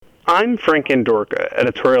I'm Frank Andorka,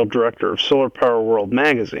 Editorial Director of Solar Power World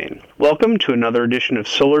magazine. Welcome to another edition of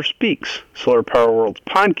Solar Speaks, Solar Power World's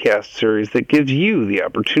podcast series that gives you the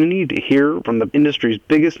opportunity to hear from the industry's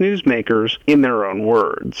biggest newsmakers in their own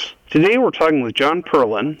words. Today we're talking with John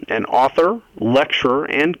Perlin, an author, lecturer,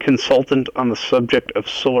 and consultant on the subject of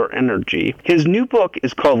solar energy. His new book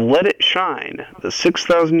is called Let It Shine, the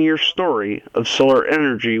 6,000-year story of solar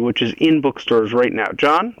energy, which is in bookstores right now.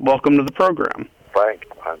 John, welcome to the program. Frank,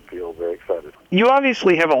 I feel very excited. You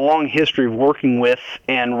obviously have a long history of working with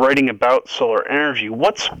and writing about solar energy.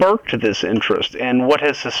 What sparked this interest, and what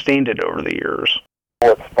has sustained it over the years?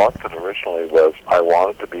 What sparked it originally was I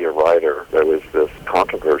wanted to be a writer. There was this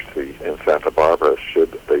controversy in Santa Barbara,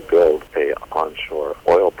 should they build a onshore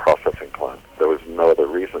oil processing plant? There was no other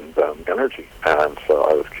reason than energy. And so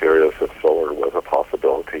I was curious if solar was a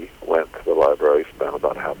possibility. Went to the library, spent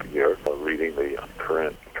about half a year reading the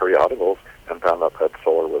current periodicals, and found out that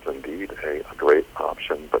solar was indeed a great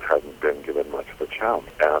option, but hadn't been given much of a chance.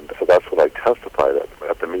 And so that's what I testified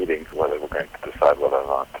at the meeting when they were going to decide whether or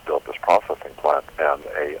not to build this processing plant. And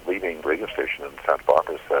a leading radio station in Santa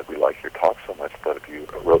Barbara said, "We like your talk so much that if you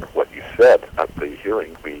wrote what you said at the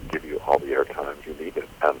hearing, we give you all the airtime you needed."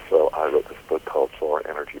 And so I wrote this book called Solar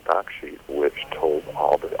Energy Backsheet, which told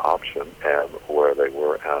all the options and where they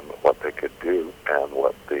were and what they could do and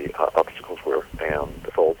what the obstacles were, and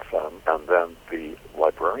sold some. And then the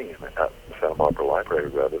librarian at the Santa Barbara Library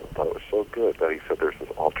read it and thought it was so good that he said there's this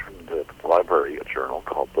alternative library journal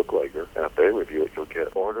called Booklegger, and if they review it, you'll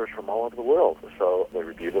get orders from all over the world. So they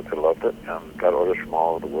reviewed it, they loved it, and got orders from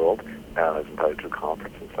all over the world. And I was invited to a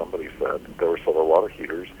conference, and somebody said there were solar water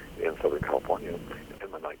heaters in Southern California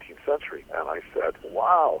in the 19th century. And I said,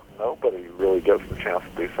 wow, nobody really gets the chance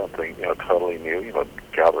to do something, totally new,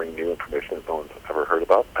 gathering new information that no one's ever heard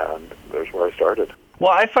about. And there's where I started.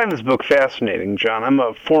 Well, I find this book fascinating, John. I'm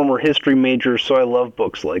a former history major, so I love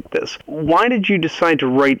books like this. Why did you decide to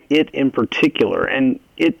write it in particular? And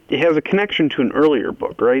it has a connection to an earlier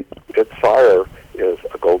book, right? Its fire is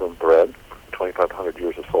a golden thread, 2,500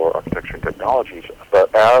 years of solar architecture and technologies.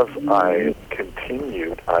 But as I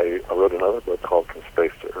continued, I wrote another book called From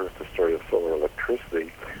Space to Earth, the story of solar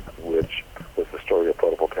electricity, which was the story of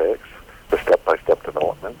photovoltaics, the step-by-step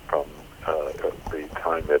development from the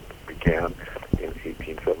time it began in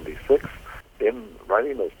 1876. In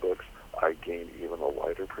writing those books, I gained even a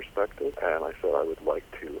wider perspective, and I said I would like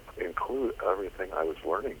to include everything I was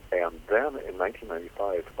learning. And then in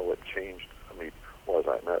 1995, what changed for me was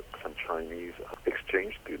I met some Chinese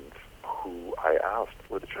exchange students who I asked,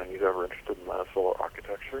 were the Chinese ever interested in solar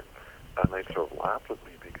architecture? And they sort of laughed at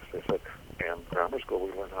me because they said, in grammar school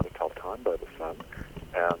we learned how to tell time by the sun,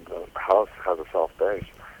 and the house has a self base.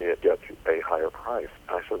 It gets a higher price.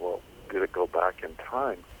 And I said, well, did it go back in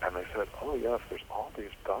time? And they said, oh yes, there's all these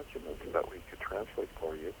documents that we could translate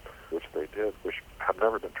for you, which they did, which have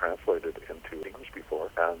never been translated into English before.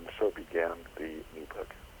 And so began the new book.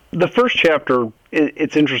 The first chapter,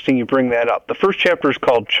 it's interesting you bring that up. The first chapter is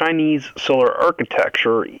called Chinese Solar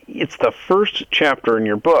Architecture. It's the first chapter in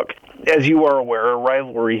your book. As you are aware, a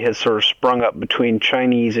rivalry has sort of sprung up between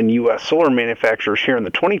Chinese and U.S. solar manufacturers here in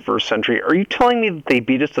the 21st century. Are you telling me that they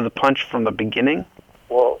beat us to the punch from the beginning?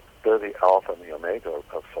 Well, they're the alpha and the omega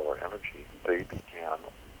of solar energy. They began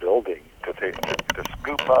building to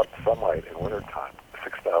scoop up sunlight in wintertime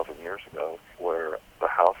 6,000 years ago, where the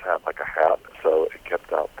house had like a hat, so it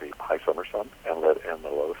kept out the high summer sun and let in the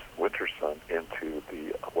low winter sun into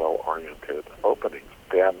the well-oriented openings.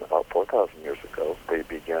 Then, about 4,000 years ago, they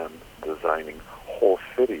began designing whole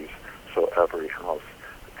cities so every house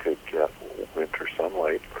could get winter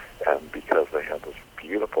sunlight, and because they had those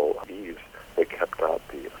beautiful eaves, they kept out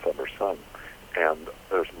the summer sun. And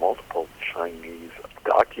there's multiple Chinese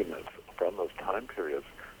documents from those time periods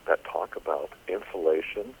that talk about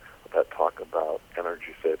insulation, that talk about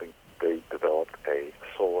energy saving. They developed a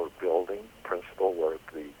solar building principle where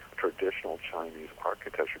the traditional Chinese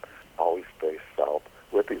architecture always faced south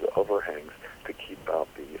with these overhangs to keep out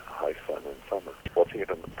the high sun in summer. What's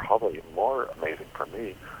even probably more amazing for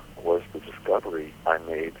me was the discovery I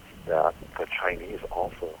made that the Chinese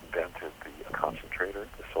also invented the concentrator,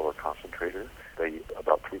 the solar concentrator.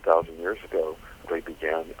 About 3,000 years ago, they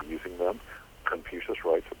began using them. Confucius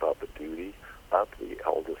writes about the duty of the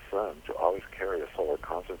eldest son to always carry a solar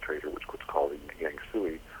concentrator, which was called a yang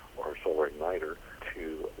sui, or solar igniter,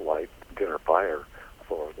 to light dinner fire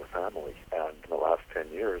for the family. And in the last 10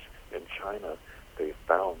 years, in China, they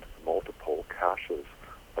found multiple caches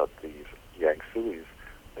of these yang suis.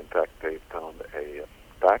 In fact, they found a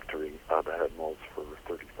factory that had molds for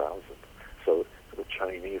 30,000. So the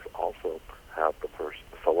Chinese also have the first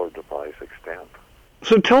solar device extant.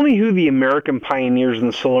 So tell me who the American pioneers in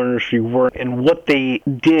the solar industry were and what they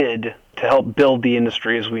did to help build the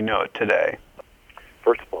industry as we know it today.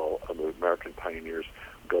 First of all, the American pioneers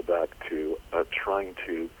go back to trying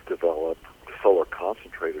to develop solar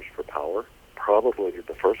concentrators for power. Probably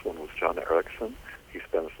the first one was John Ericsson. He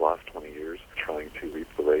spent his last 20 years trying to reap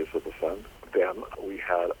the rays of the sun. Then we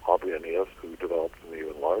had Aubrey Aeneas, who developed an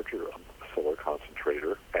even larger solar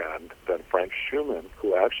concentrator, and then Frank Schumann,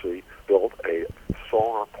 who actually built a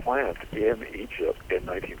solar plant in Egypt in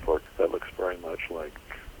 1940 that looks very much like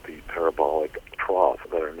the parabolic trough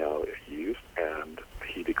that are now used, and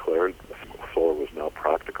he declared solar was now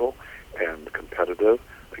practical and competitive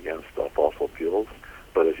against fossil fuels.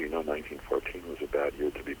 But as you know, 1914 was a bad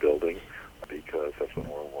year to be building because that's when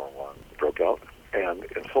World War I broke out. And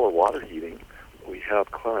in solar water heating, we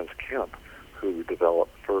have Clarence Kemp, who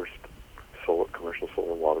developed first commercial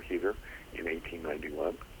solar water heater in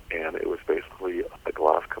 1891, and it was basically a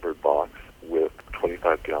glass-covered box with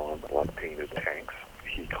 25-gallon black-painted tanks.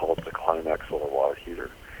 He called it the Climax solar water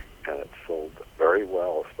heater, and it sold very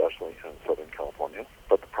well, especially in Southern California.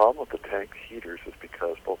 But the problem with the tank heaters is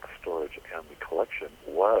because both the storage and the collection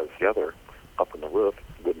was together up in the roof,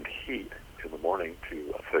 wouldn't heat in the morning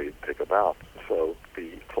to, say, take a bath. So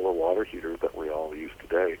the solar water heater that we all use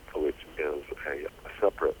today, which is a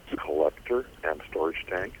separate collector and storage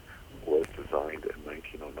tank, was designed in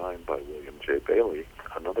 1909 by William J. Bailey,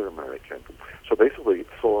 another American. So basically,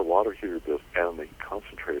 solar water heater business and the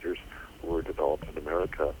concentrators were developed in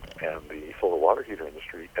America, and the solar water heater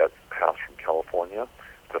industry had passed from California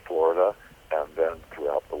to Florida and then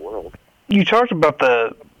throughout the world. You talked about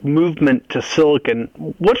the movement to silicon.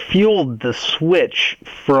 What fueled the switch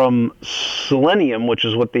from selenium, which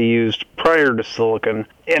is what they used prior to silicon?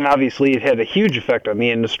 And obviously it had a huge effect on the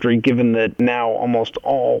industry, given that now almost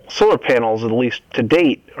all solar panels, at least to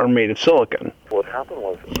date, are made of silicon. What happened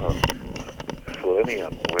was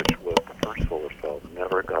selenium, which was the first solar cell,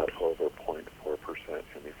 never got over 0.4%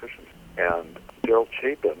 in efficiency. And Daryl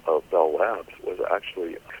Chapin of Bell Labs was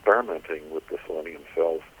actually experimenting with the selenium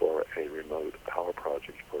cells for a remote power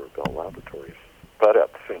project for Bell Laboratories. But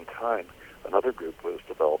at the same time, another group was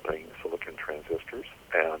developing silicon transistors,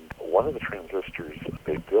 and one of the transistors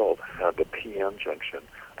they built had the PN junction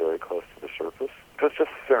very close to the surface. It was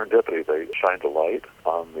just serendipity. They shined a light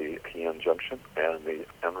on the PN junction, and the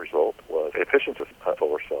end result was the efficiency of a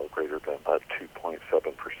solar cell greater than 2.7%.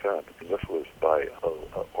 And this was by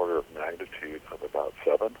an order of magnitude of about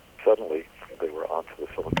 7. Suddenly, they were onto the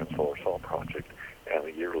silicon solar cell project, and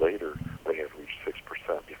a year later, they had reached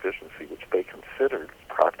 6% efficiency, which they considered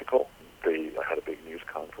practical. They had a big news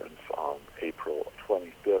conference on April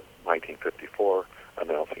 25th, 1954,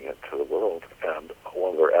 announcing it to the world, and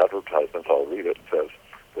one of their advertisements, I'll read it, says,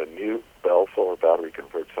 "The new Bell solar battery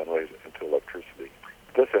converts sun rays into electricity.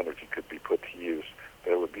 If this energy could be put to use,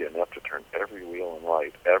 there would be enough to turn every wheel and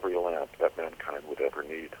light, every lamp that mankind would ever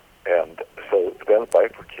need." And so then it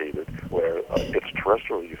bifurcated, where its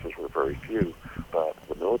terrestrial uses were very few, but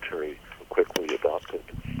the military quickly adopted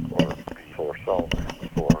the solar cell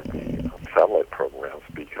for the satellite programs,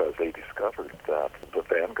 because they discovered that the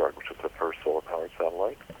Vanguard, which was the first solar-powered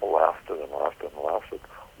satellite, lasted and lasted and lasted,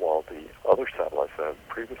 while the other satellites that had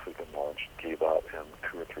previously been launched gave out in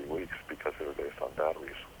 2 or 3 weeks because they were based on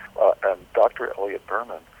batteries. And Dr. Elliot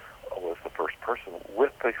Berman was the first person,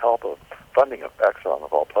 with the help of funding of Exxon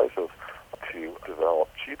of all places, to develop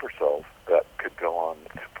cheaper cells that could go on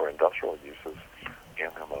for industrial uses in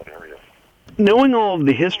remote areas. Knowing all of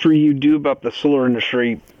the history you do about the solar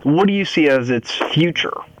industry, what do you see as its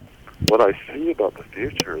future? What I see about the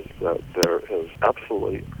future is that there is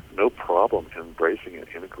absolutely no problem in embracing and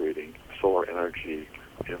integrating solar energy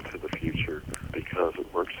into the future because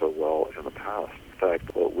it worked so well in the past. In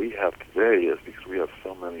fact, what we have today is because we have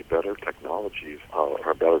so many better technologies, or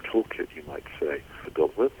a better toolkit, you might say, to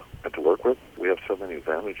build with and to work with. We have so many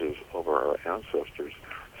advantages over our ancestors,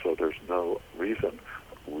 so there's no reason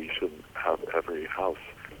we shouldn't have every house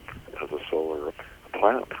as a solar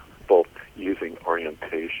plant. Both using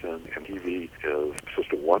orientation and EV is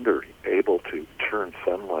just a wonder, able to turn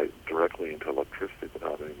sunlight directly into electricity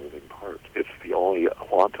without any moving parts. It's the only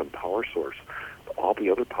quantum power source. All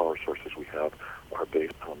the other power sources we have are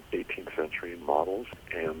based on 18th century models,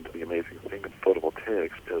 and the amazing thing of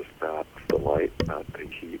photovoltaics is that the light, not the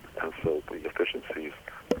heat, and so the efficiencies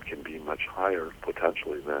can be much higher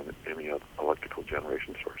potentially than any other electrical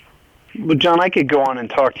generation source. Well, John, I could go on and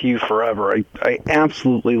talk to you forever. I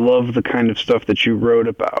absolutely love the kind of stuff that you wrote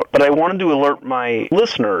about. But I wanted to alert my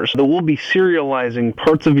listeners that we'll be serializing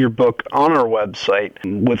parts of your book on our website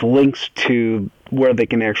with links to where they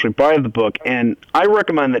can actually buy the book. And I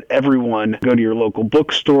recommend that everyone go to your local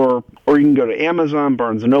bookstore, or you can go to Amazon,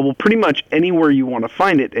 Barnes & Noble, pretty much anywhere you want to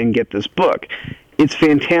find it and get this book. It's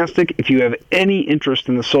fantastic if you have any interest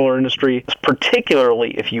in the solar industry,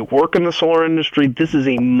 particularly if you work in the solar industry. This is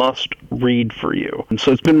a must-read for you. And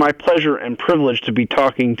so it's been my pleasure and privilege to be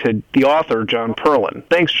talking to the author, John Perlin.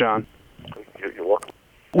 Thanks, John. You're welcome.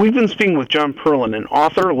 We've been speaking with John Perlin, an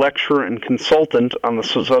author, lecturer, and consultant on the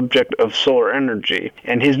subject of solar energy.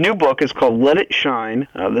 And his new book is called Let It Shine,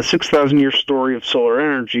 the 6,000-Year Story of Solar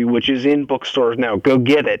Energy, which is in bookstores now. Go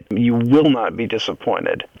get it. You will not be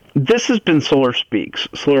disappointed. This has been Solar Speaks,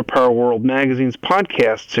 Solar Power World Magazine's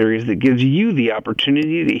podcast series that gives you the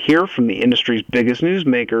opportunity to hear from the industry's biggest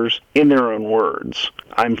newsmakers in their own words.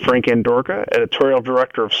 I'm Frank Andorka, editorial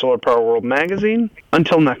director of Solar Power World Magazine.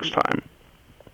 Until next time.